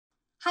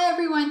Hi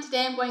everyone,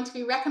 today I'm going to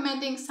be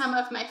recommending some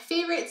of my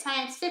favorite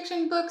science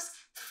fiction books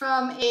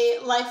from a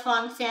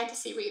lifelong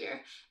fantasy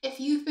reader. If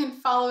you've been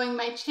following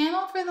my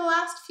channel for the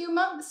last few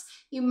months,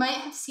 you might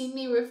have seen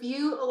me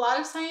review a lot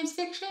of science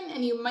fiction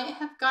and you might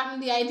have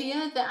gotten the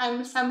idea that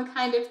I'm some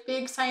kind of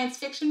big science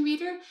fiction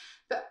reader,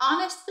 but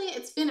honestly,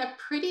 it's been a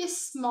pretty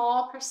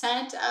small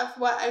percent of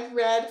what I've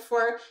read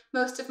for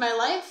most of my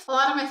life. A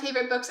lot of my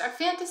favorite books are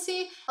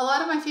fantasy. A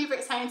lot of my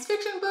favorite science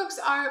fiction books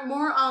are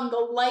more on the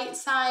light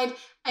side.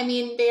 I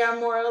mean, they are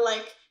more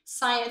like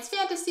science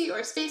fantasy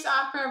or space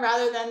opera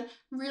rather than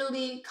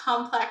really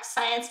complex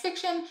science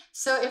fiction.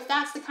 So if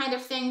that's the kind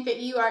of thing that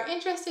you are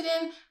interested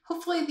in,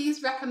 hopefully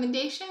these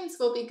recommendations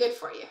will be good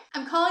for you.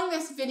 I'm calling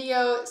this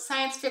video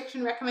science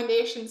fiction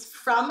recommendations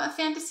from a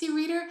fantasy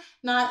reader,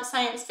 not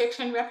science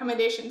fiction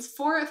recommendations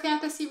for a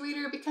fantasy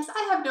reader, because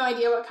I have no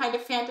idea what kind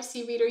of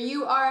fantasy reader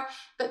you are,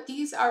 but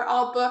these are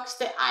all books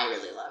that I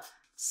really love.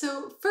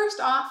 So first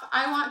off,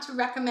 I want to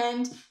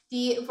recommend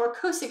the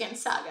Vorkosigan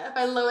Saga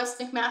by Lois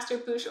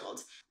McMaster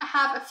Bujold. I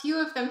have a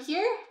few of them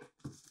here,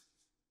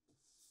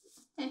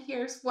 and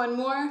here's one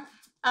more.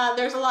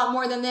 There's a lot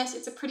more than this.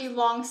 It's a pretty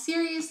long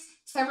series.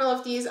 Several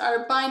of these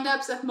are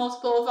bind-ups of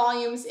multiple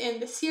volumes in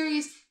the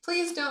series.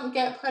 Please don't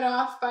get put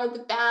off by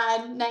the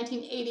bad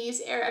 1980s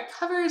era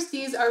covers.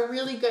 These are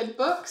really good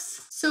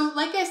books. So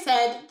like I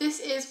said, this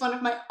is one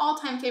of my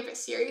all-time favorite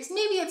series.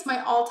 Maybe it's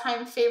my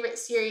all-time favorite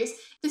series.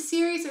 The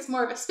series is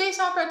more of a space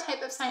opera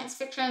type of science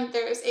fiction.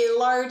 There's a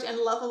large and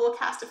lovable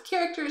cast of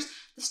characters.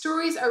 The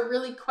stories are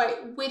really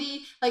quite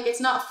witty. Like,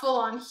 it's not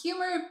full-on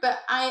humor, but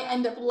I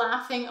end up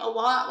laughing a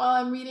lot while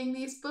I'm reading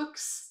these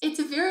books. It's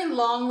a very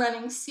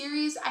long-running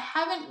series. I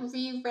haven't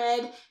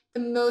reread the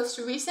most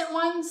recent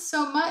ones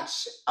so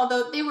much,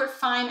 although they were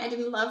fine. I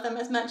didn't love them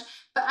as much,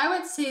 but I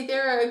would say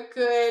there are a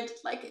good,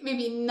 like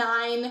maybe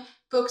 9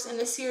 books in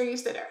the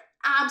series that are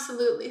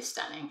absolutely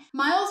stunning.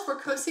 Miles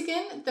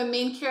Vorkosigan, the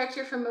main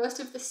character for most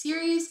of the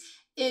series,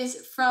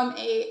 is from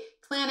a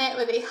planet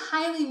with a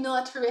highly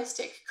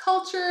militaristic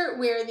culture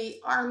where the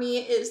army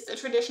is the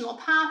traditional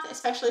path,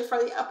 especially for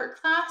the upper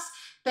class.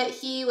 But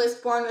he was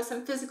born with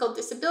some physical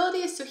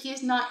disabilities, so he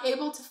is not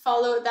able to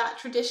follow that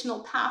traditional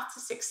path to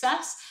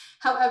success.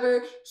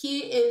 However,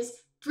 he is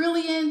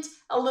brilliant,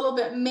 a little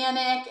bit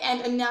manic,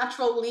 and a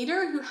natural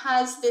leader who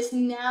has this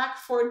knack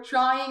for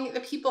drawing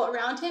the people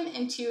around him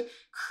into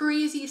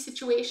crazy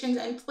situations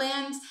and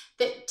plans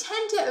that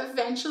tend to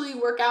eventually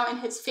work out in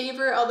his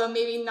favor, although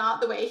maybe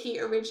not the way he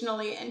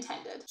originally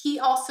intended. He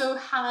also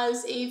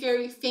has a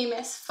very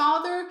famous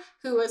father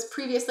who was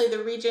previously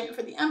the regent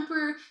for the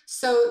emperor,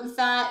 so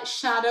that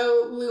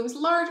shadow looms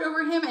large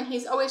over him, and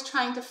he's always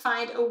trying to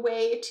find a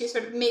way to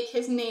sort of make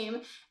his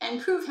name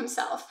and prove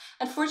himself.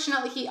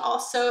 Unfortunately, he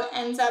also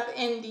ends up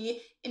in the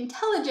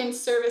intelligence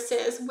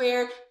services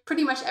where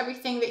pretty much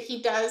everything that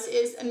he does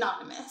is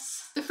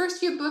anonymous. The first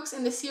few books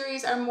in the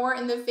series are more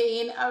in the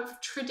vein of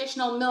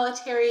traditional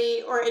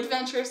military or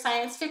adventure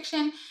science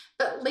fiction,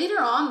 but later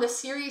on the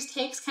series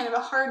takes kind of a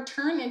hard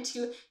turn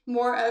into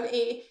more of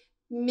a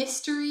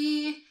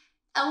mystery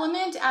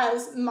element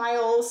as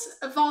Miles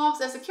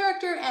evolves as a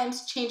character and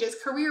changes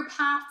career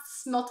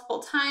paths multiple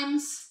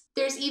times.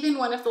 There's even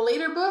one of the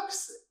later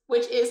books,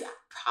 which is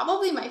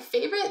probably my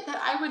favorite,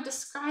 that I would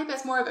describe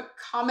as more of a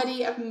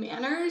comedy of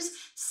manners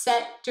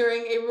set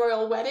during a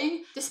royal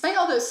wedding. Despite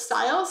all those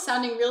styles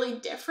sounding really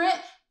different,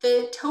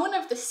 the tone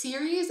of the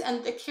series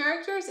and the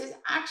characters is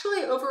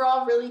actually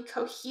overall really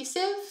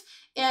cohesive,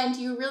 and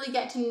you really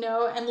get to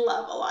know and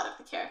love a lot of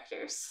the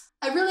characters.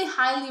 I really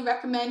highly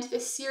recommend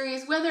this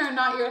series, whether or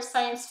not you're a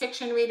science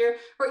fiction reader,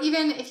 or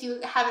even if you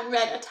haven't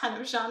read a ton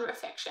of genre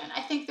fiction.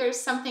 I think there's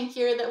something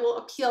here that will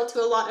appeal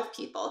to a lot of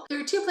people. There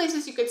are 2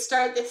 places you could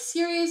start this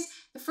series.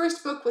 The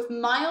first book with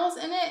Miles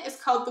in it is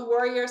called The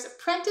Warrior's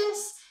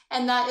Apprentice,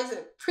 and that is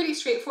pretty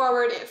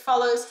straightforward. It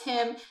follows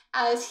him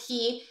as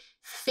he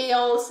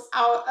fails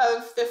out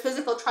of the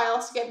physical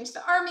trials to get into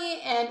the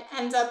army and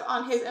ends up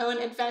on his own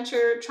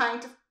adventure trying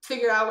to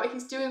figure out what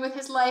he's doing with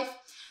his life.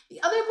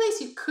 The other place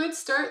you could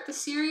start the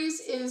series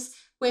is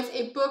with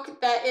a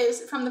book that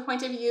is from the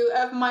point of view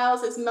of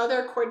Miles's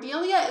mother,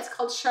 Cordelia. It's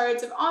called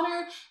Shards of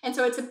Honor, and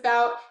so it's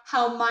about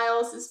how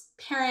Miles's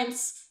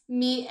parents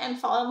meet and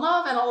fall in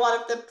love and a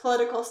lot of the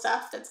political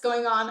stuff that's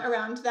going on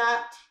around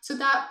that. So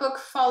that book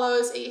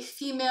follows a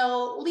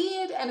female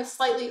lead and a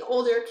slightly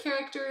older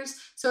characters,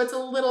 so it's a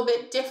little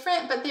bit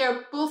different, but they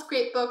are both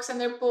great books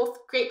and they're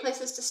both great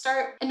places to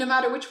start. And no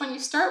matter which one you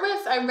start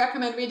with, I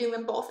recommend reading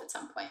them both at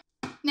some point.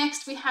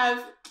 Next, we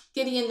have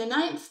Gideon the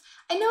Ninth.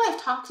 I know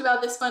I've talked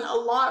about this one a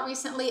lot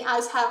recently,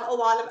 as have a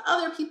lot of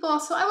other people,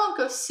 so I won't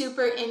go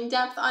super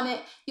in-depth on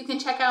it. You can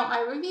check out my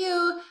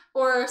review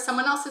or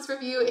someone else's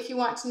review if you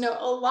want to know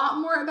a lot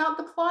more about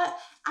the plot.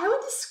 I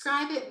would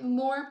describe it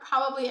more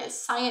probably as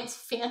science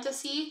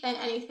fantasy than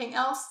anything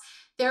else.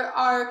 There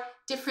are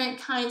different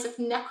kinds of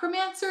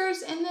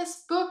necromancers in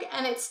this book,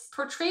 and it's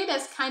portrayed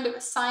as kind of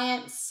a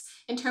science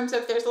in terms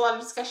of there's a lot of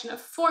discussion of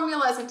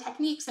formulas and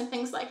techniques and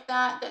things like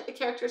that that the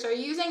characters are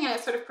using, and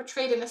it's sort of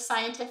portrayed in a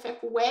scientific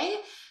way,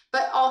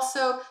 but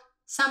also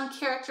Some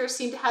characters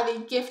seem to have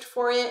a gift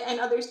for it and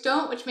others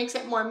don't, which makes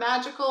it more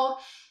magical.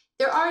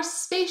 There are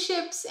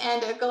spaceships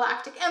and a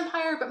galactic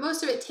empire, but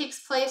most of it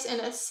takes place in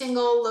a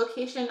single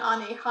location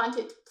on a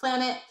haunted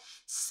planet.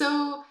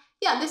 So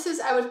yeah, this is,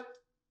 I would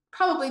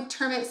probably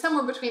term it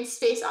somewhere between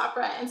space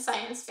opera and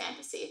science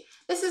fantasy.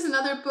 This is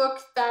another book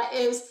that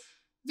is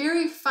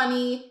very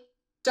funny,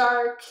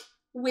 dark,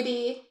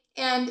 witty,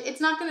 and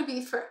it's not going to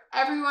be for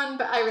everyone,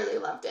 but I really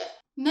loved it.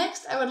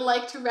 Next, I would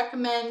like to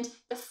recommend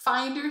the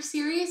Finder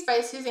series by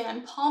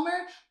Suzanne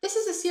Palmer. This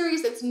is a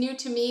series that's new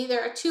to me.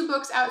 There are 2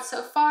 books out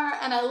so far,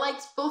 and I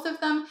liked both of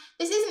them.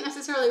 This isn't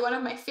necessarily one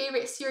of my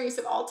favorite series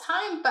of all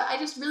time, but I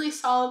just really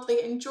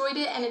solidly enjoyed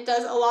it, and it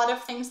does a lot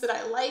of things that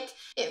I like.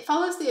 It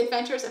follows the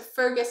adventures of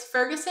Fergus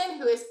Ferguson,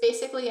 who is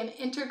basically an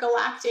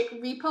intergalactic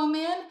repo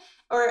man,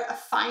 or a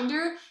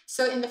finder.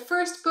 So in the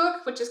first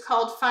book, which is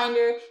called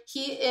Finder,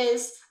 he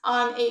is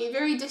on a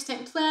very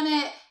distant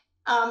planet,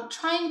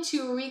 trying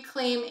to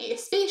reclaim a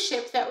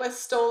spaceship that was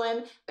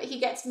stolen, but he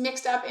gets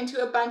mixed up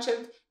into a bunch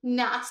of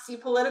nasty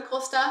political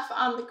stuff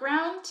on the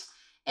ground.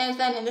 And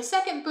then in the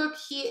second book,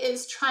 he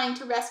is trying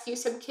to rescue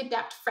some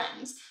kidnapped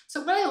friends.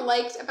 So what I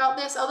liked about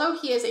this, although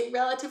he is a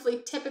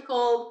relatively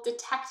typical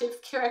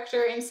detective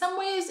character in some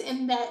ways,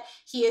 in that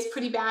he is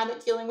pretty bad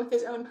at dealing with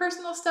his own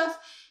personal stuff,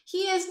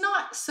 he is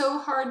not so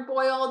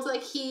hard-boiled.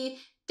 Like, he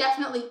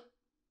definitely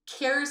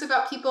cares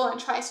about people and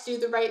tries to do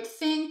the right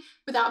thing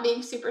without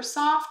being super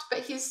soft, but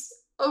he's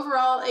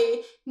overall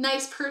a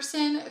nice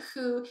person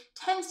who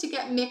tends to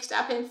get mixed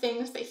up in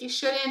things that he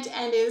shouldn't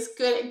and is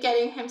good at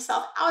getting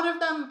himself out of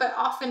them, but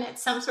often at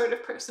some sort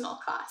of personal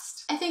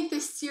cost. I think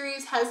this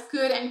series has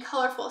good and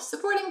colorful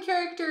supporting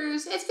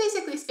characters. It's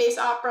basically space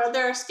opera.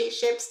 There are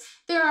spaceships,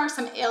 there are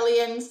some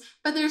aliens,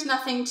 but there's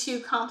nothing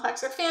too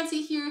complex or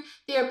fancy here.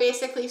 They are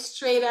basically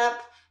straight up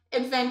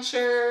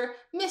adventure,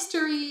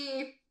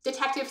 mystery,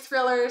 detective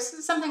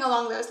thrillers, something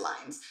along those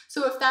lines.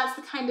 So if that's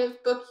the kind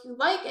of book you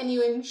like and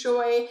you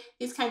enjoy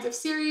these kinds of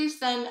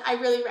series, then I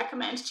really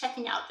recommend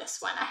checking out this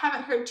one. I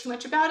haven't heard too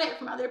much about it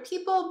from other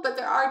people, but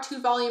there are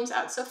 2 volumes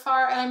out so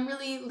far, and I'm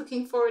really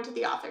looking forward to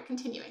the author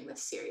continuing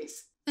this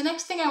series. The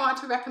next thing I want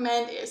to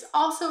recommend is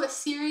also a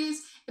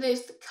series. It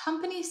is the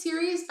Company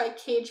series by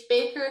Kage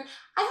Baker.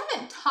 I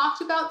haven't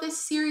talked about this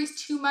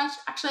series too much.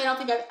 Actually, I don't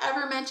think I've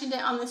ever mentioned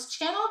it on this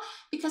channel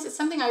because it's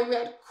something I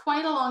read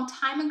quite a long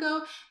time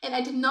ago and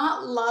I did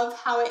not love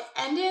how it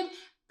ended,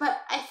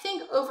 but I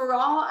think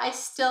overall I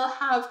still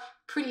have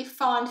pretty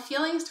fond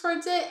feelings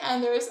towards it,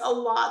 and there's a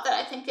lot that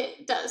I think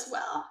it does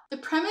well. The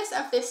premise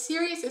of this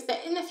series is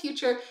that in the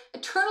future,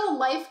 eternal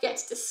life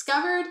gets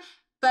discovered,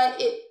 but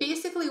it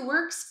basically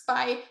works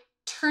by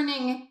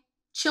turning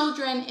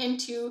children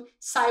into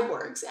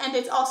cyborgs, and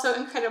it's also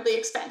incredibly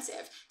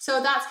expensive.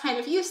 So that's kind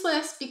of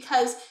useless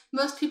because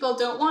most people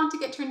don't want to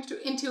get turned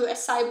into a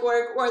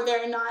cyborg, or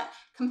they're not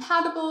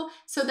compatible,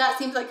 so that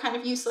seems like kind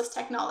of useless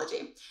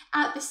technology.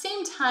 At the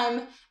same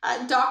time,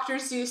 Dr.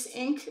 Zeus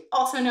Inc.,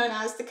 also known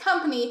as the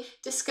Company,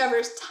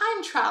 discovers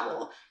time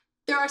travel.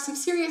 There are some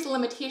serious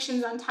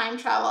limitations on time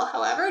travel,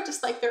 however,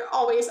 just like there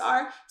always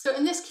are. So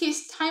in this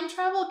case, time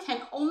travel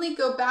can only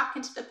go back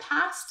into the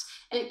past,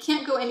 and it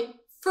can't go any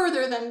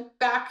further than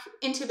back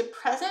into the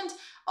present.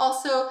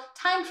 Also,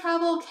 time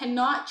travel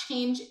cannot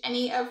change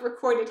any of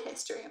recorded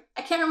history.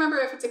 I can't remember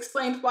if it's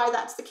explained why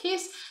that's the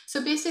case.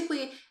 So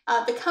basically,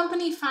 the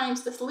Company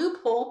finds this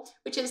loophole,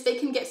 which is they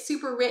can get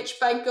super rich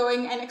by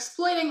going and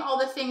exploiting all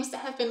the things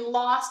that have been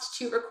lost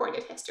to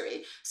recorded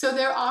history. So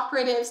their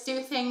operatives do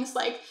things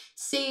like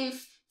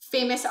save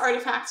famous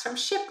artifacts from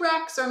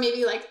shipwrecks, or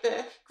maybe like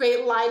the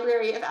Great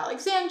Library of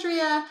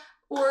Alexandria,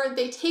 or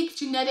they take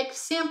genetic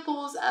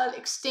samples of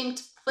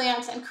extinct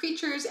plants and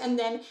creatures and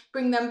then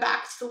bring them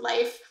back to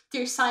life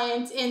through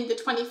science in the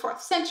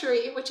 24th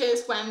century, which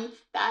is when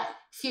that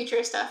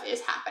future stuff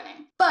is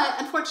happening. But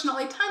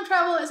unfortunately, time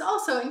travel is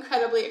also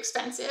incredibly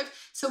expensive.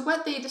 So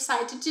what they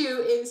decide to do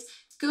is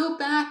go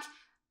back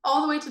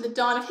all the way to the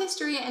dawn of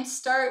history and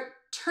start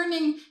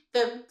turning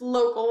the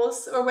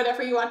locals, or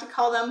whatever you want to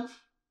call them,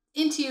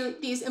 into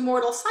these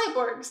immortal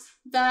cyborgs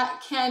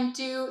that can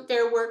do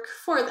their work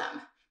for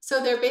them.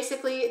 So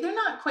they're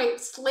not quite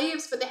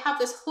slaves, but they have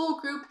this whole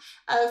group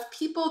of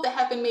people that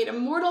have been made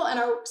immortal and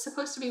are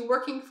supposed to be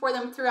working for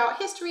them throughout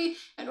history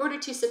in order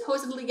to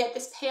supposedly get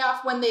this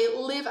payoff when they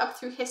live up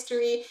through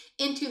history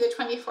into the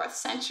 24th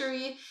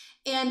century.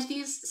 And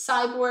these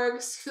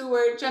cyborgs, who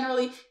were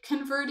generally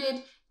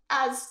converted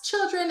as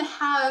children,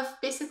 have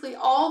basically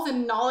all the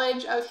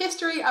knowledge of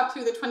history up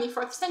through the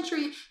 24th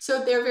century.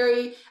 So they're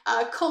very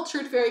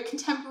cultured, very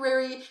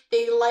contemporary.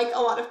 They like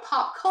a lot of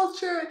pop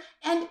culture.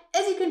 And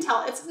as you can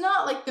tell, it's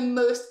not like the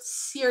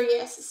most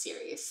serious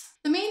series.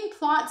 The main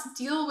plots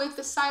deal with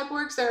the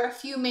cyborgs. There are a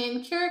few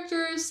main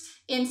characters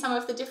in some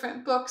of the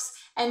different books,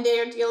 and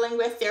they're dealing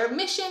with their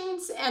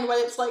missions and what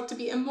it's like to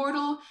be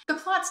immortal. The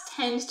plots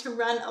tend to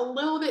run a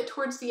little bit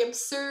towards the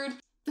absurd.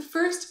 The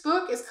first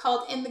book is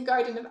called In the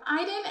Garden of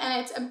Eden,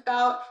 and it's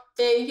about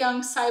the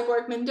young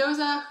cyborg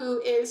Mendoza,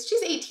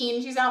 she's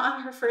 18, she's out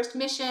on her first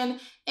mission,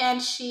 and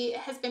she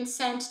has been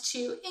sent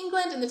to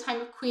England in the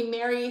time of Queen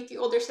Mary, the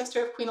older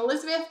sister of Queen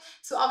Elizabeth.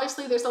 So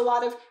obviously there's a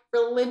lot of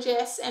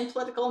religious and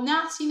political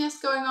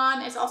nastiness going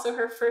on. It's also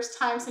her first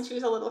time since she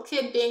was a little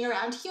kid being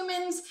around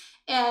humans,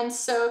 and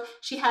so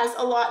she has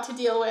a lot to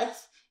deal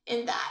with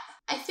in that.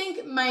 I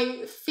think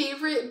my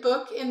favorite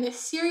book in this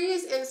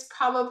series is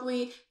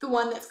probably the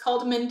one that's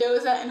called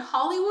Mendoza in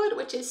Hollywood,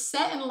 which is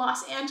set in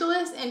Los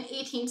Angeles in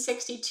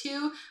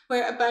 1862,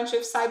 where a bunch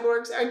of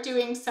cyborgs are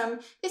doing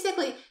some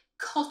basically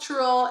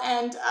cultural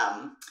and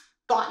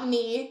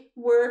botany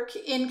work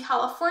in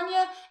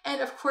California.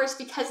 And of course,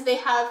 because they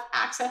have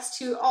access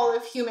to all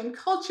of human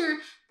culture,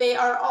 they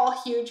are all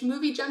huge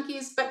movie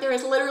junkies, but there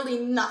is literally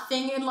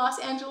nothing in Los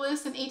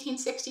Angeles in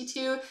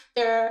 1862.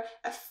 There are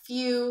a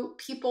few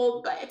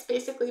people, but it's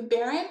basically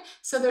barren.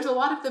 So there's a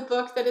lot of the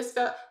book that is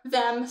about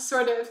them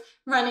sort of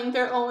running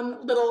their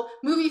own little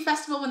movie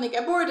festival when they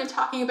get bored and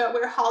talking about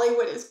where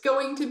Hollywood is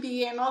going to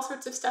be and all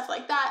sorts of stuff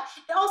like that.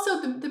 And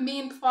also the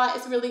main plot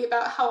is really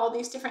about how all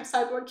these different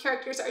cyborg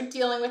characters are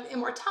dealing with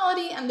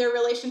immortality and their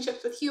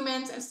relationships with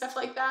humans and stuff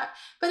like that.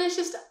 But it's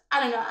just, I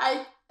don't know,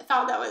 I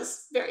thought that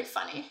was very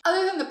funny.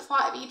 Other than the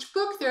plot of each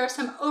book, there are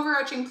some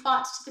overarching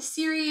plots to the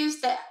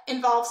series that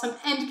involve some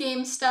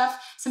endgame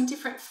stuff, some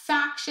different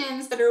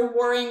factions that are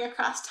warring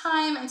across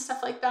time and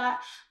stuff like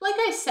that. Like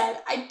I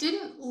said, I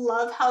didn't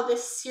love how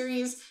this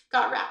series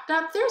got wrapped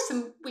up. There's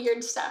some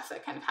weird stuff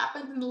that kind of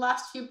happened in the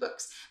last few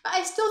books, but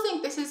I still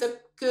think this is a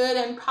good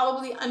and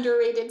probably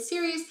underrated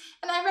series,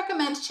 and I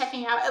recommend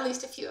checking out at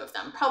least a few of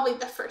them, probably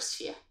the first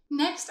few.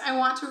 Next, I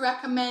want to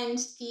recommend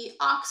the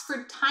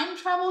Oxford Time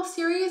Travel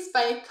series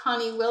by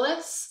Connie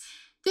Willis.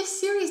 This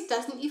series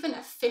doesn't even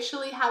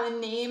officially have a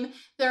name.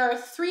 There are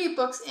 3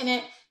 books in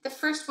it. The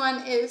first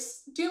one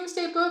is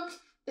Doomsday Book.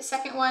 The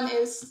second one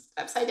is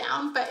upside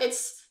down, but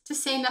it's To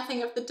Say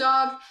Nothing of the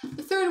Dog.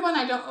 The third one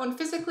I don't own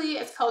physically.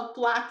 It's called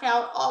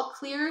Blackout All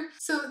Clear.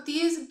 So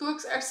these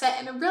books are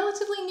set in a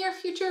relatively near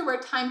future where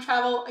time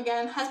travel,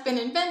 again, has been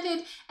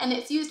invented, and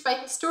it's used by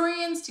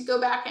historians to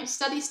go back and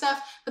study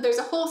stuff, but there's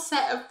a whole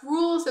set of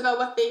rules about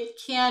what they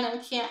can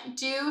and can't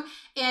do.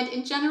 And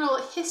in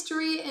general,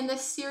 history in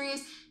this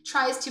series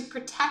tries to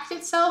protect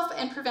itself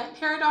and prevent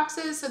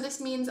paradoxes. So this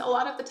means a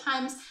lot of the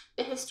times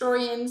the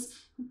historians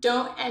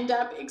don't end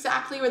up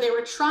exactly where they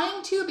were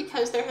trying to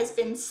because there has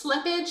been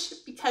slippage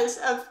because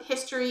of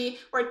history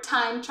or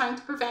time trying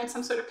to prevent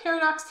some sort of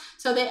paradox.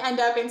 So they end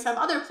up in some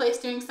other place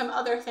doing some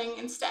other thing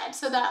instead.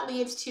 So that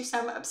leads to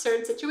some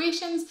absurd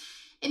situations.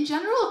 In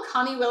general,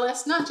 Connie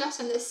Willis, not just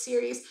in this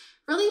series,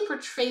 really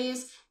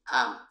portrays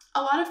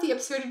a lot of the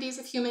absurdities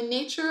of human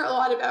nature, a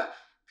lot about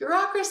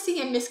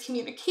bureaucracy and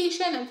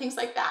miscommunication and things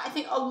like that. I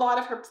think a lot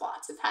of her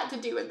plots have had to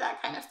do with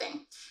that kind of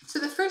thing. So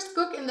the first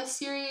book in the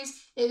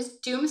series is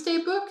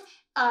Doomsday Book,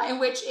 in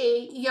which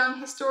a young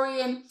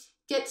historian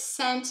gets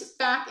sent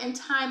back in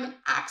time and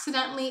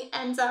accidentally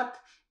ends up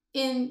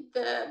in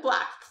the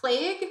Black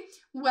Plague,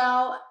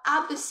 while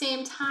at the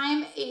same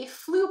time a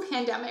flu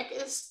pandemic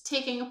is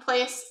taking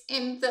place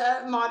in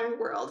the modern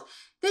world.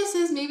 This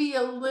is maybe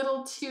a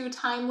little too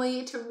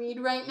timely to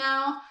read right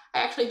now. I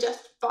actually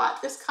just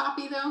bought this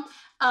copy though.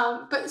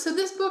 So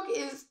this book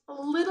is a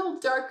little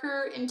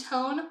darker in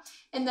tone.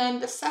 And then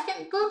the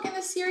second book in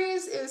the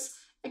series is,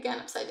 again,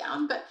 upside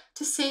down, but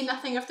To Say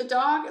Nothing of the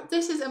Dog.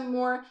 This is a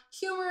more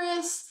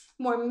humorous,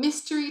 more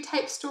mystery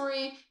type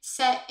story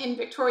set in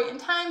Victorian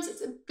times.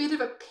 It's a bit of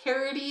a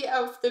parody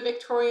of the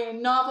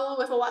Victorian novel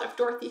with a lot of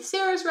Dorothy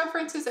Sayers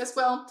references as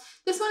well.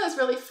 This one is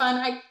really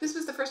fun. This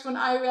was the first one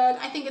I read.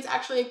 I think it's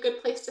actually a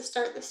good place to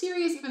start the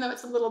series, even though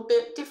it's a little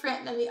bit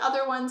different than the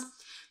other ones.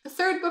 The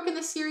third book in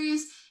the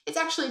series, it's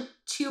actually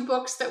 2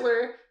 books that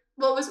were,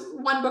 well, it was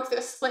one book that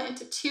was split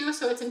into 2,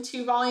 so it's in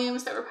 2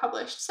 volumes that were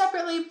published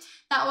separately.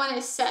 That one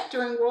is set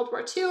during World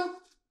War II.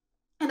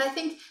 And I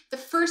think the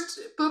first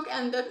book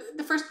and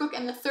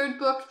the third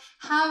book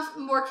have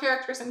more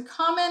characters in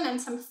common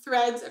and some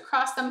threads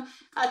across them.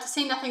 To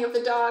Say Nothing of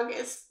the Dog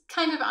is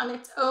kind of on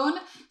its own.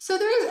 So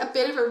there is a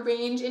bit of a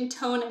range in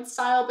tone and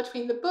style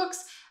between the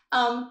books,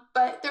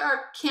 but there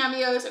are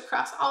cameos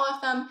across all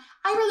of them.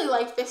 I really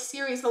like this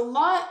series a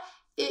lot.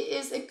 It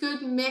is a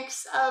good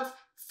mix of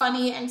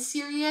funny and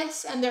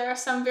serious, and there are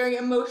some very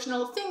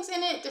emotional things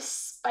in it,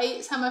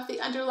 despite some of the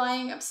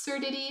underlying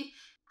absurdity.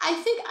 I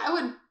think I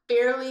would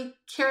barely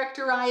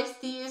characterize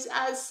these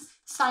as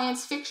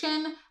science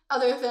fiction,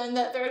 other than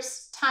that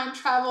there's time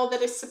travel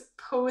that is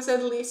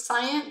supposedly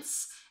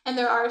science, and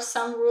there are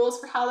some rules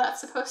for how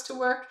that's supposed to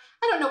work.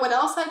 I don't know what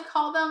else I'd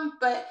call them,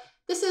 but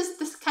this is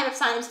this kind of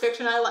science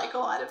fiction I like a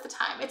lot of the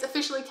time. It's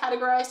officially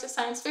categorized as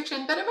science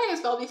fiction, but it might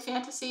as well be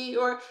fantasy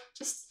or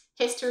just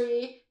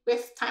history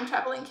with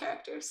time-traveling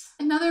characters.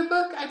 Another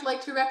book I'd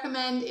like to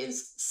recommend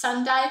is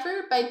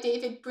Sundiver by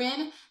David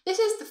Brin. This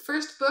is the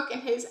first book in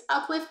his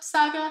Uplift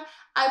saga.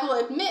 I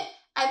will admit,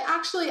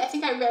 I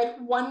think I read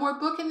one more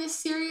book in this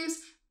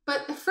series,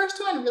 but the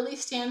first one really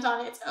stands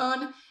on its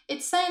own.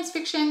 It's science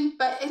fiction,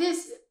 but it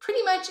is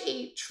pretty much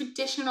a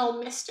traditional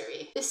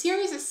mystery. The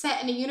series is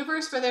set in a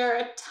universe where there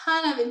are a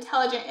ton of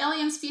intelligent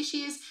alien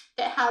species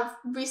that have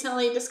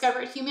recently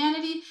discovered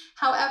humanity.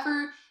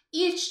 However,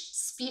 each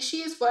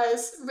species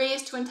was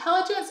raised to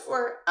intelligence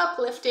or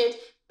uplifted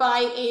by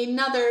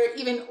another,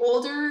 even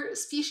older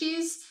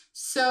species.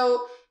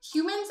 So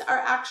humans are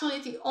actually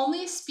the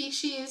only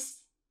species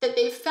that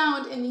they've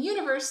found in the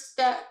universe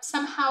that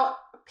somehow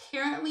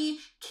apparently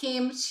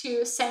came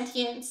to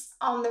sentience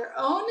on their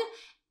own.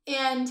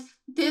 And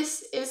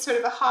this is sort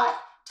of a hot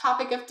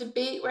topic of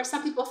debate where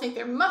some people think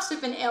there must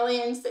have been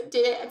aliens that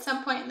did it at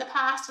some point in the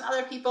past, and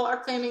other people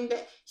are claiming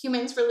that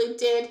humans really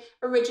did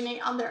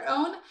originate on their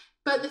own.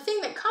 But the thing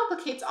that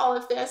complicates all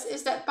of this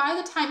is that by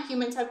the time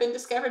humans have been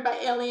discovered by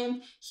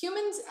aliens,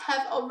 humans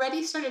have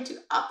already started to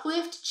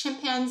uplift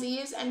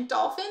chimpanzees and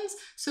dolphins,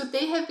 so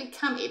they have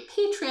become a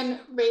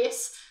patron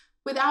race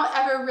without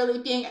ever really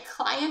being a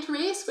client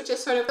race, which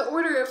is sort of the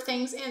order of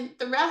things in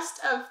the rest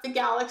of the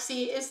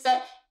galaxy, is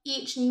that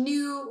each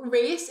new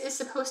race is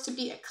supposed to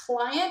be a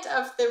client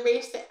of the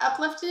race that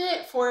uplifted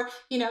it for,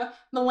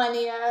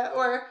 millennia,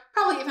 or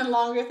probably even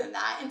longer than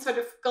that in sort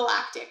of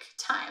galactic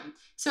time.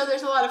 So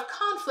there's a lot of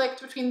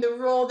conflict between the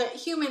role that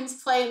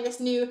humans play in this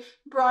new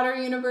broader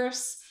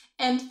universe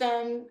and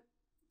then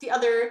the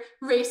other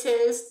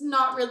races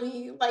not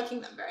really liking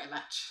them very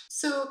much.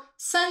 So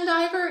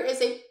Sundiver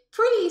is a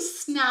pretty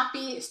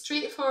snappy,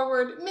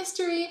 straightforward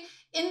mystery.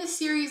 In the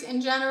series in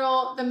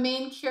general, the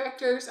main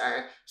characters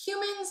are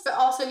humans, but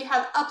also you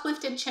have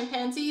uplifted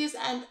chimpanzees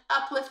and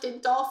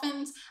uplifted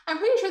dolphins. I'm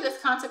pretty sure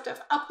this concept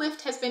of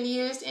uplift has been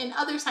used in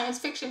other science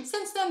fiction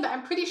since then, but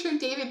I'm pretty sure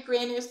David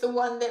Brin is the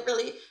one that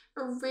really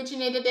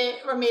originated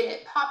it or made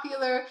it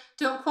popular.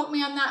 Don't quote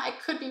me on that, I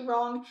could be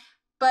wrong.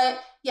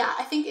 But yeah,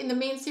 I think in the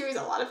main series,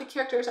 a lot of the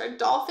characters are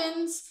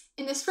dolphins.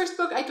 In this first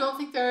book, I don't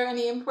think there are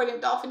any important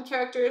dolphin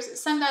characters.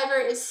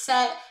 Sundiver is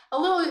set a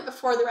little bit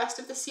before the rest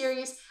of the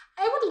series.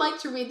 I would like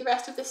to read the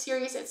rest of the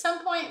series at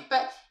some point,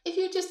 but if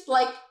you just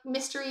like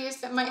mysteries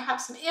that might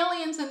have some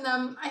aliens in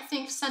them, I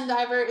think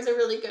Sundiver is a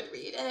really good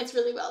read, and it's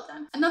really well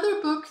done.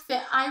 Another book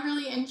that I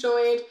really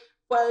enjoyed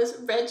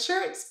was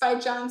Redshirts by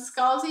John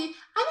Scalzi.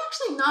 I'm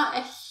actually not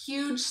a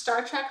huge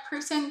Star Trek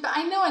person, but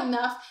I know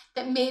enough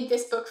that made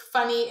this book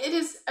funny. It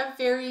is a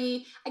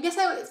very,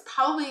 it's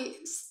probably,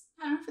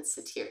 I don't know if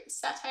it's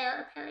satire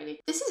or parody.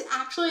 This is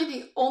actually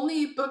the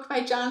only book by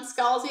John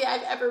Scalzi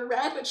I've ever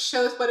read, which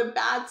shows what a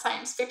bad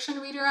science fiction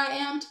reader I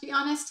am, to be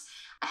honest.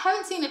 I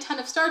haven't seen a ton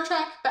of Star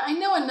Trek, but I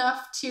know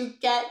enough to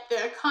get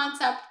the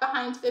concept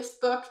behind this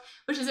book,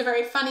 which is a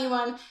very funny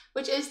one,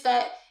 which is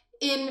that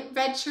in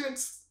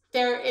Redshirts,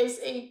 there is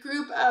a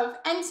group of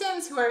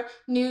ensigns who are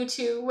new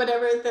to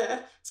whatever the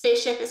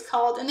spaceship is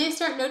called, and they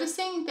start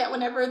noticing that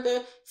whenever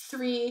the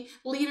three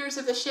leaders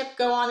of the ship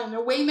go on an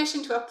away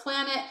mission to a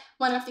planet,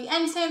 one of the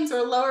ensigns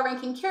or lower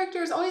ranking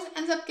characters always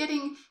ends up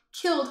getting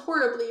killed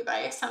horribly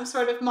by some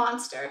sort of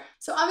monster.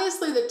 So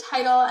obviously the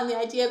title and the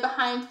idea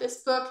behind this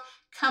book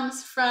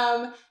comes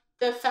from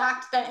the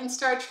fact that in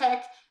Star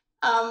Trek,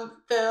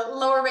 the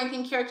lower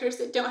ranking characters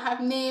that don't have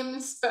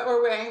names but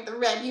were wearing the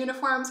red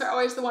uniforms are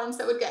always the ones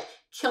that would get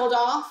killed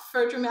off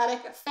for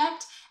dramatic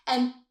effect,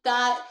 and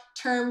that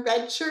term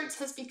red shirts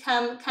has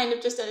become kind of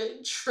just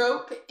a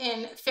trope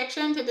in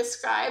fiction to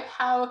describe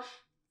how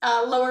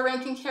lower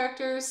ranking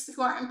characters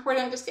who aren't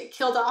important just get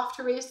killed off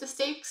to raise the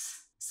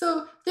stakes.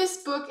 So this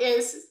book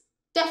is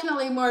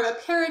definitely more of a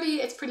parody.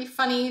 It's pretty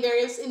funny. There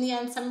is, in the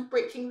end, some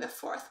breaking the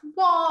fourth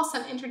wall,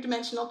 some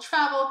interdimensional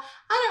travel.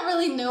 I don't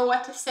really know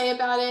what to say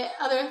about it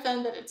other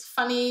than that it's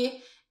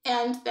funny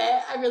and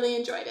that I really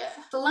enjoyed it.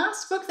 The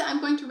last book that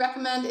I'm going to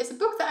recommend is a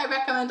book that I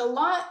recommend a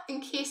lot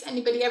in case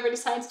anybody ever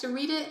decides to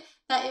read it.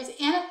 That is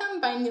Anathem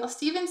by Neal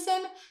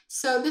Stephenson.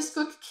 So this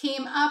book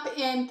came up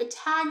in the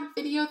tag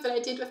video that I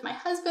did with my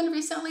husband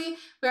recently,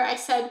 where I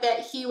said that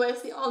he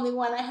was the only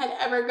one I had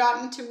ever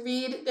gotten to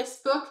read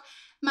this book.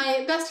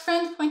 My best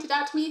friend pointed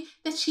out to me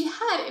that she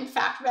had in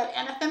fact read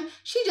Anathem,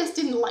 she just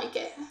didn't like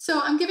it. So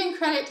I'm giving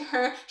credit to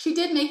her. She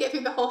did make it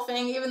through the whole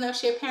thing, even though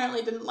she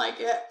apparently didn't like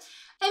it.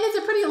 And it's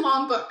a pretty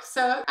long book,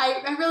 so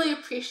I really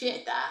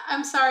appreciate that.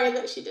 I'm sorry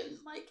that she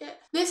didn't like it.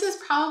 This is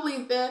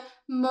probably the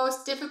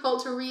most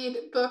difficult to read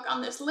book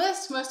on this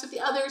list. Most of the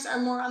others are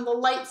more on the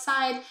light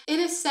side. It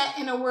is set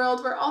in a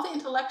world where all the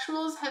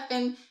intellectuals have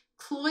been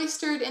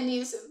cloistered in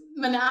these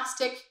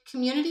monastic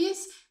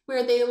communities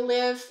where they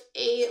live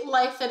a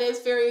life that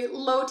is very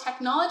low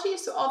technology,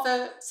 so all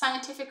the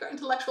scientific or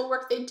intellectual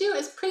work they do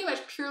is pretty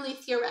much purely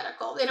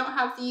theoretical. They don't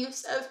have the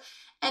use of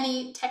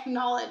any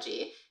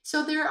technology.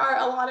 So there are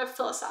a lot of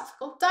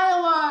philosophical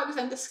dialogues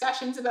and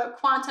discussions about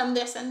quantum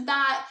this and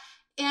that,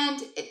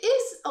 and it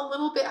is a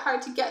little bit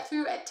hard to get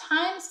through at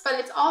times, but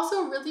it's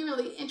also really,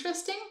 really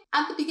interesting.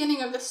 At the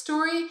beginning of the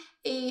story,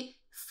 a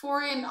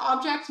foreign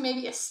object,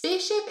 maybe a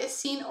spaceship, is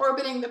seen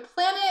orbiting the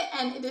planet,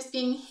 and it is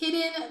being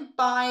hidden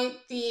by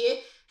the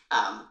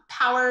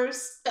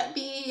powers that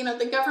be,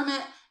 the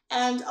government,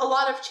 and a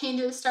lot of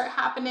changes start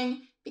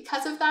happening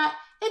because of that.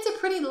 It's a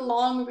pretty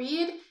long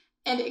read,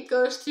 and it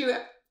goes through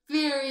a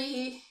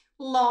very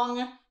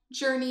long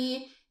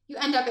journey. You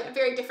end up in a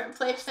very different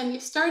place than you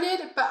started,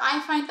 but I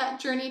find that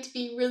journey to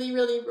be really,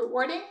 really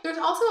rewarding. There's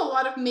also a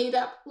lot of made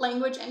up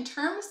language and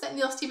terms that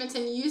Neal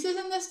Stephenson uses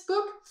in this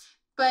book,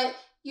 but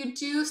you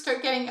do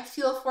start getting a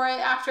feel for it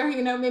after,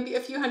 maybe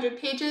a few hundred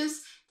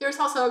pages. There's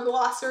also a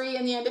glossary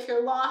in the end if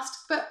you're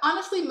lost, but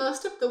honestly,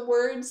 most of the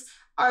words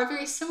are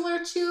very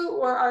similar to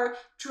or are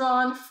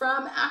drawn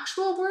from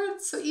actual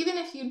words. So even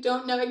if you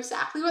don't know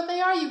exactly what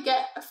they are, you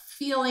get a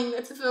feeling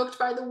that's evoked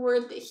by the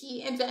word that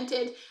he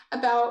invented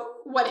about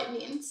what it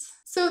means.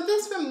 So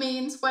this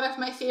remains one of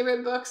my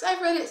favorite books.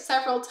 I've read it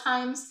several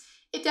times.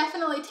 It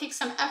definitely takes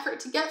some effort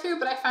to get through,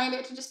 but I find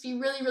it to just be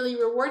really, really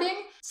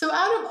rewarding. So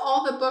out of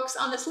all the books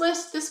on this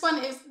list, this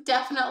one is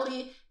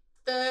definitely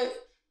the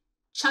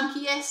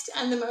chunkiest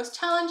and the most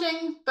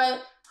challenging,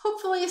 but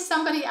hopefully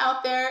somebody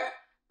out there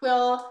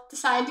will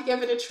decide to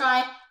give it a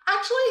try.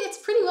 Actually, it's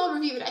pretty well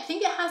reviewed. I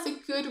think it has a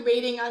good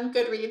rating on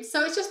Goodreads,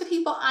 so it's just the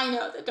people I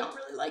know that don't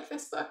really like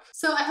this book.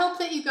 So I hope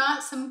that you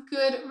got some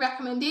good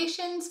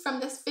recommendations from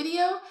this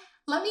video.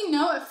 Let me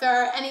know if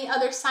there are any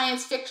other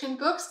science fiction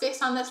books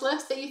based on this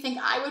list that you think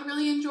I would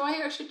really enjoy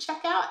or should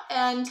check out,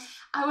 and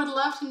I would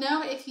love to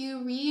know if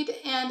you read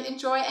and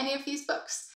enjoy any of these books.